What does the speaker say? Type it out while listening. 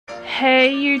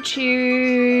Hey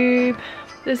YouTube!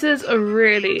 This is a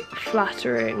really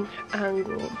flattering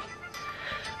angle.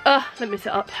 Let me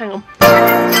sit up, hang on.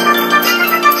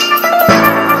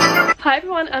 Hi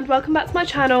everyone and welcome back to my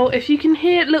channel. If you can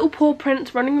hear little paw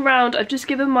prints running around, I've just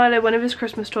given Milo one of his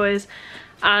Christmas toys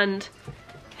and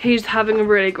he's having a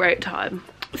really great time.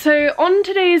 So on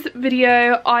today's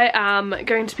video I am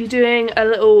going to be doing a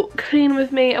little clean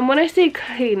with me, and when I say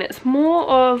clean it's more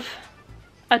of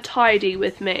a tidy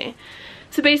with me.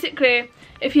 So basically,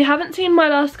 if you haven't seen my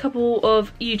last couple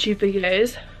of YouTube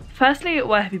videos, firstly,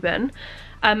 where have you been?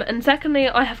 And secondly,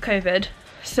 I have COVID,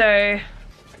 so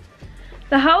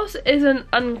the house isn't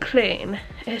unclean,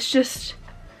 it's just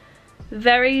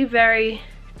very, very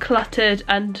cluttered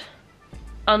and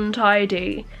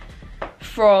untidy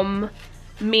from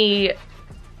me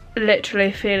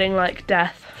literally feeling like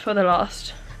death for the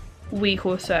last week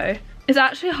or so. It's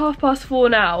actually 4:30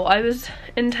 now. I was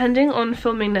intending on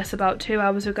filming this about 2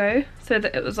 hours ago so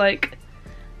that it was like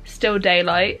still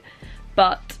daylight,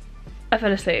 but I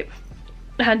fell asleep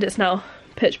and it's now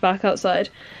pitch black outside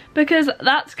because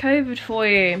that's COVID for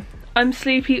you. I'm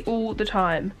sleepy all the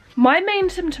time. My main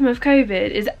symptom of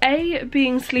COVID is A,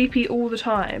 being sleepy all the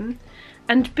time,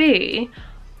 and B,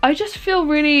 I just feel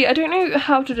really, I don't know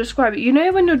how to describe it. You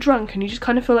know when you're drunk and you just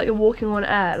kind of feel like you're walking on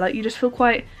air, like you just feel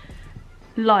quite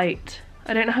light.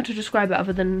 I don't know how to describe it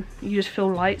other than you just feel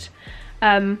light.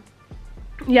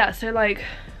 Yeah, so like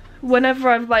whenever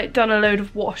I've like done a load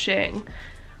of washing,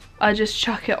 I just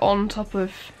chuck it on top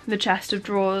of the chest of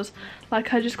drawers.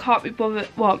 Like I just can't be bothered,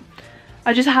 well,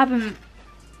 I just haven't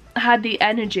had the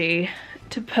energy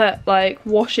to put like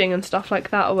washing and stuff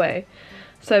like that away.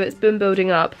 So it's been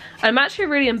building up. I'm actually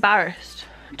really embarrassed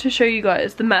to show you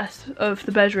guys the mess of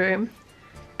the bedroom,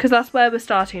 because that's where we're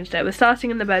starting today. We're starting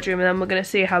in the bedroom and then we're going to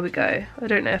see how we go. I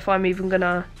don't know if I'm even going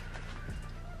to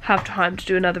have time to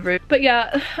do another room. But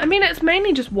yeah, I mean, it's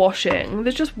mainly just washing.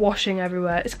 There's just washing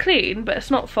everywhere. It's clean, but it's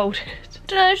not folded. I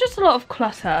don't know, it's just a lot of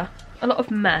clutter, a lot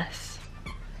of mess.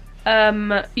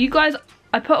 You guys,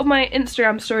 I put on my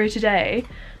Instagram story today,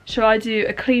 shall I do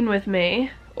a clean with me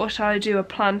or shall I do a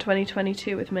plan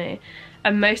 2022 with me?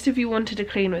 And most of you wanted a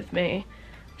clean with me.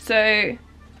 So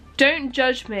don't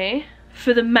judge me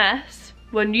for the mess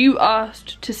when you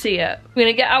asked to see it. I'm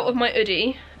gonna get out of my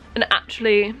hoodie and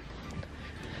actually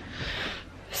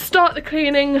start the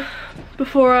cleaning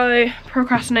before I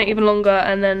procrastinate even longer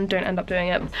and then don't end up doing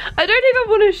it. I don't even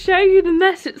want to show you the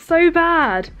mess, it's so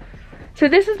bad. So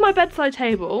this is my bedside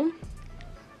table.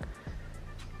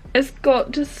 It's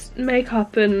got just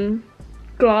makeup and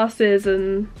glasses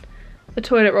and a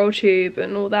toilet roll tube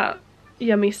and all that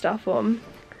yummy stuff on.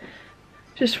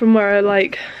 Just from where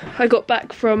I got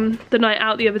back from the night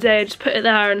out the other day. I just put it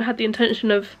there and had the intention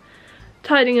of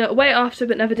tidying it away after,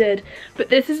 but never did. But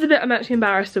this is the bit I'm actually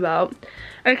embarrassed about.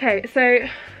 Okay, so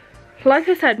like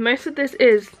I said, most of this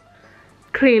is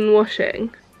clean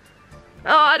washing.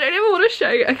 Oh, I don't even want to show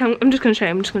you. Okay, I'm just gonna show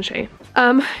you,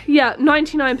 yeah,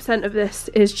 99% of this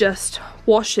is just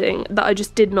washing that I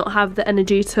just did not have the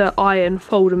energy to iron,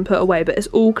 fold and put away, but it's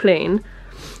all clean.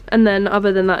 And then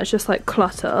other than that, it's just like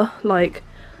clutter. Like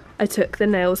I took the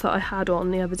nails that I had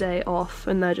on the other day off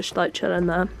and they're just like chilling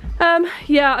there.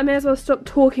 Yeah, I may as well stop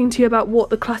talking to you about what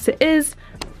the clutter is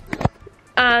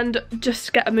and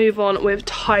just get a move on with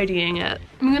tidying it.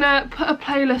 I'm gonna put a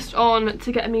playlist on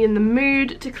to get me in the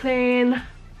mood to clean.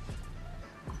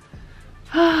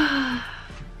 And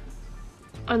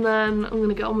then I'm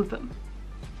gonna get on with them.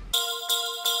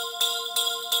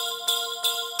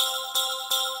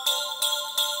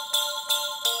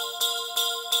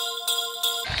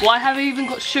 Why have I even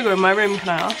got sugar in my room, can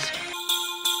I ask?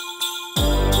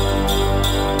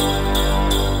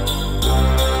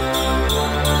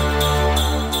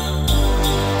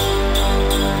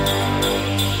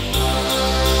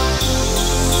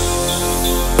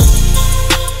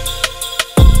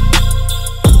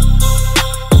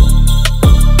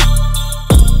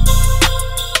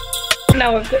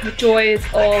 Now I've got the joys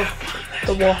of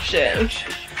the washing.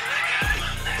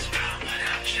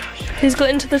 Who's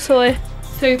got into the toy?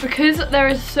 So because there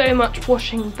is so much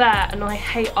washing there and I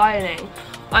hate ironing,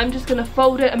 I'm just gonna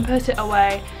fold it and put it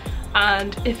away,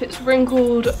 and if it's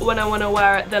wrinkled when I want to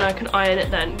wear it, then I can iron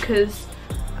it then, because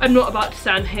I'm not about to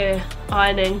stand here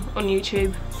ironing on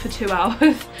YouTube for 2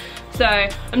 hours. So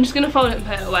I'm just gonna fold it and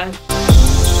put it away.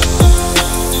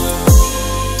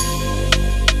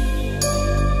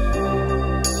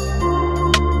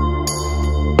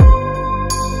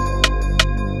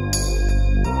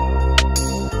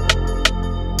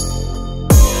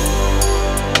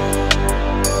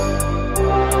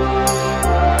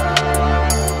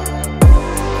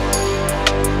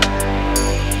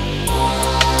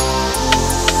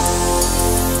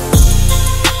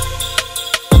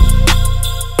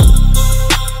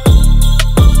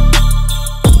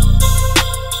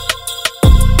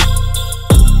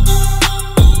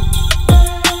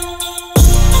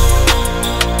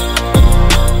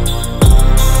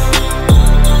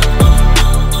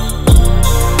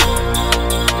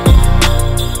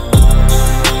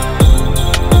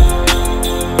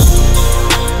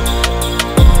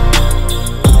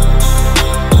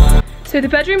 So the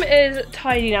bedroom is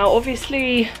tidy now.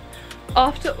 Obviously,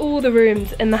 after all the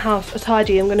rooms in the house are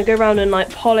tidy, I'm gonna go around and like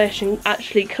polish and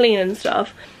actually clean and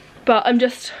stuff. But I'm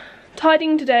just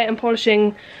tidying today and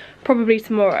polishing probably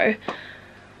tomorrow.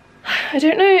 I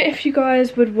don't know if you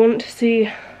guys would want to see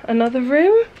another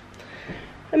room.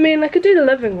 I mean, I could do the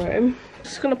living room.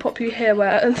 Just gonna pop you here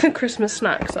where the Christmas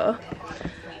snacks are.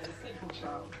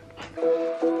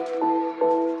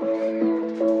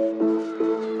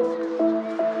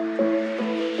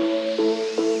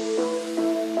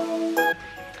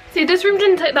 See, this room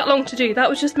didn't take that long to do. That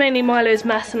was just mainly Milo's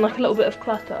mess and like a little bit of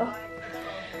clutter.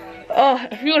 Oh,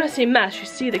 if you want to see mess, you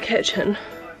see the kitchen.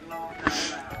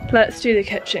 Let's do the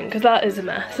kitchen, because that is a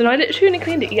mess. And I literally only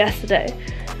cleaned it yesterday.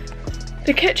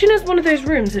 The kitchen is one of those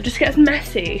rooms that just gets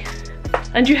messy.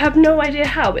 And you have no idea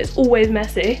how, but it's always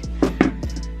messy.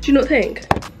 Do you not think?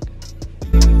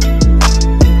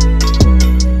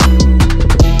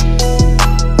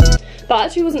 That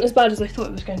actually wasn't as bad as I thought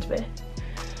it was going to be.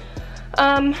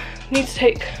 Need to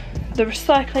take the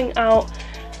recycling out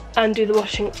and do the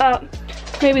washing up.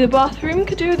 Maybe the bathroom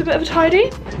could do with a bit of a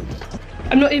tidy.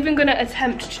 I'm not even going to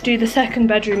attempt to do the second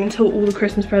bedroom until all the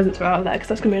Christmas presents are out of there, because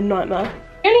that's going to be a nightmare.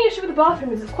 The only issue with the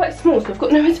bathroom is it's quite small, so I've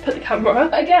got nowhere to put the camera.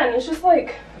 Again, it's just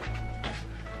like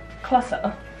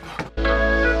clutter. I'm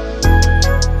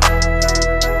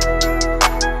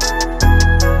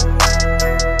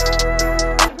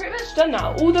pretty much done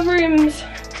now. All the rooms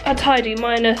are tidy,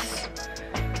 minus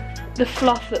the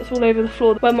fluff that's all over the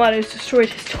floor where Milo's destroyed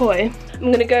his toy. I'm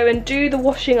gonna go and do the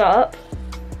washing up.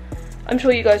 I'm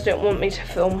sure you guys don't want me to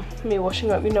film me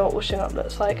washing up. You know what washing up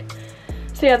looks like.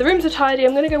 So yeah, the rooms are tidy.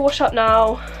 I'm gonna go wash up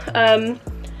now.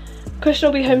 Christian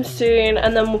will be home soon,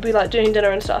 and then we'll be like doing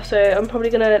dinner and stuff. So I'm probably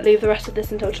gonna leave the rest of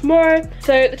this until tomorrow.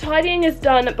 So the tidying is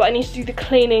done, but I need to do the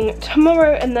cleaning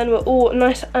tomorrow, and then we're all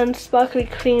nice and sparkly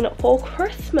clean for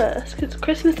Christmas. Because it's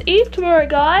Christmas Eve tomorrow,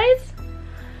 guys.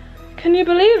 Can you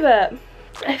believe it?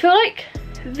 I feel like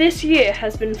this year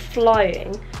has been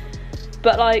flying,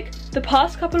 but like the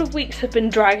past couple of weeks have been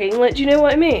dragging. Like, do you know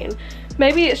what I mean?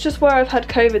 Maybe it's just where I've had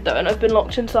COVID though and I've been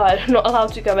locked inside. I'm not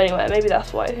allowed to go anywhere. Maybe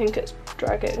that's why I think it's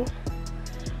dragging.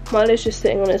 Milo's just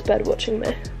sitting on his bed watching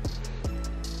me.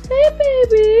 Hey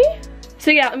baby.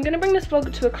 So yeah, I'm gonna bring this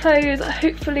vlog to a close.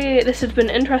 Hopefully this has been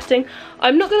interesting.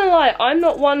 I'm not gonna lie, I'm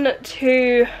not one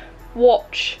to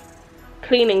watch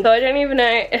cleaning, so I don't even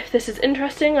know if this is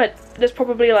interesting. There's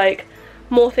probably like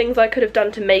more things I could have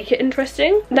done to make it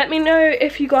interesting. Let me know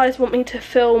if you guys want me to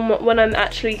film when I'm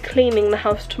actually cleaning the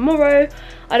house tomorrow.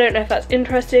 I don't know if that's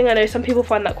interesting. I know some people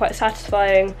find that quite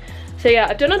satisfying. So yeah,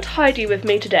 I've done a tidy with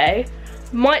me today.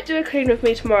 Might do a clean with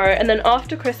me tomorrow, and then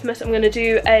after Christmas I'm going to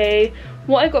do a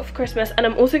what I got for Christmas, and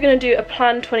I'm also going to do a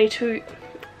plan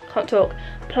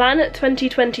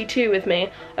 2022 with me.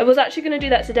 I was actually going to do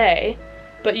that today,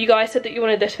 but you guys said that you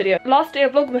wanted this video. Last day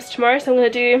of Vlogmas tomorrow, so I'm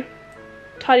going to do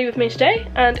tidy with me today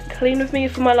and clean with me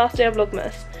for my last day of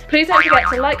Vlogmas. Please don't forget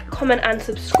to like, comment and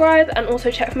subscribe, and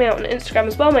also check me out on Instagram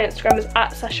as well. My Instagram is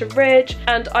 @SashaRidge,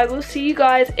 and I will see you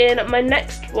guys in my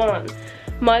next one.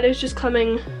 Milo's just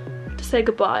coming to say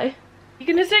goodbye. You're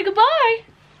gonna say goodbye?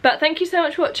 But thank you so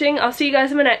much for watching. I'll see you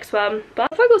guys in my next one. But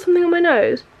have I got something on my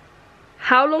nose?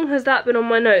 How long has that been on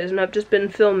my nose and I've just been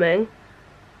filming?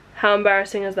 How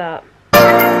embarrassing is that?